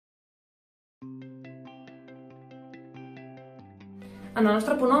En el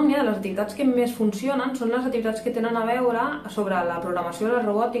nostre punt Òmnia, les activitats que més funcionen són les activitats que tenen a veure sobre la programació, la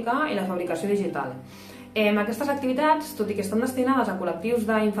robòtica i la fabricació digital. Aquestes activitats, tot i que estan destinades a col·lectius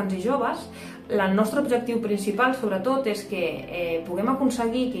d'infants i joves, el nostre objectiu principal, sobretot, és que puguem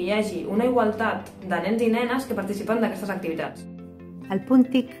aconseguir que hi hagi una igualtat de nens i nenes que participen d'aquestes activitats. El punt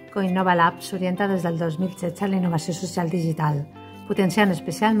TIC Co-Innova Lab s'orienta des del 2016 a la innovació social digital, potenciant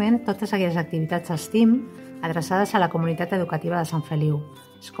especialment totes aquelles activitats STEAM adreçades a la comunitat educativa de Sant Feliu,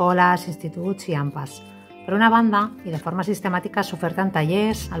 escoles, instituts i AMPAs. Per una banda, i de forma sistemàtica, s'oferten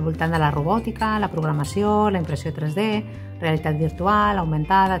tallers al voltant de la robòtica, la programació, la impressió 3D, realitat virtual,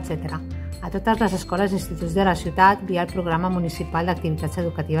 augmentada, etc. a totes les escoles i instituts de la ciutat via el programa municipal d'activitats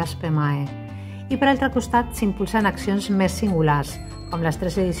educatives PMAE. I per altre costat, s'impulsen accions més singulars, com les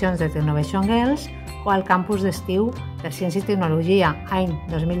 3 edicions de Technovation Girls o el campus d'estiu de Ciència i Tecnologia, any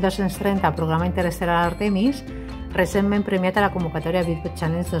 2230, programa interestel·lar Artemis, recentment premiat a la convocatòria Bitbot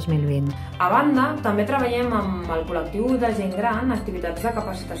Challenge 2020. A banda, també treballem amb el col·lectiu de gent gran activitats de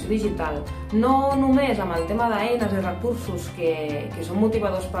capacitació digital, no només amb el tema d'eines i recursos que són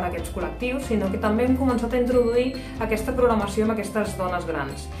motivadors per a aquests col·lectius, sinó que també hem començat a introduir aquesta programació amb aquestes dones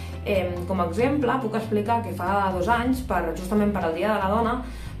grans. Com a exemple, puc explicar que fa 2 anys, justament per al Dia de la Dona,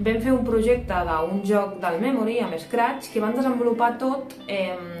 vam fer un projecte d'un joc del Memory amb Scratch que van desenvolupar tot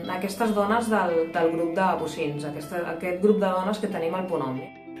aquestes dones del grup de bocins, aquest grup de dones que tenim al punt Òmnia.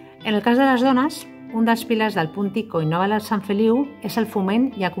 En el cas de les dones, un dels pilars del punt TIC Co-Innova Lab Sant Feliu és el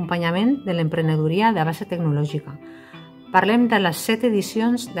foment i acompanyament de l'emprenedoria de base tecnològica. Parlem de les 7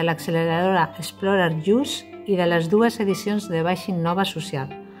 edicions de l'acceleradora Explorer Youth i de les 2 edicions de Baix Innova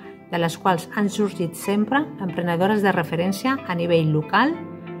Social, de les quals han sorgit sempre emprenedores de referència a nivell local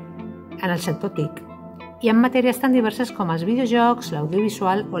en el sector TIC, i en matèries tan diverses com els videojocs,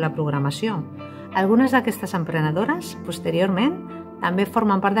 l'audiovisual o la programació. Algunes d'aquestes emprenedores, posteriorment, també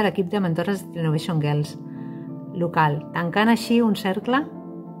formen part de l'equip de mentores de Technovation Girls local, tancant així un cercle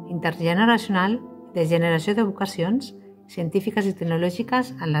intergeneracional de generació de vocacions científiques i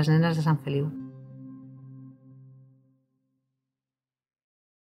tecnològiques en les nenes de Sant Feliu.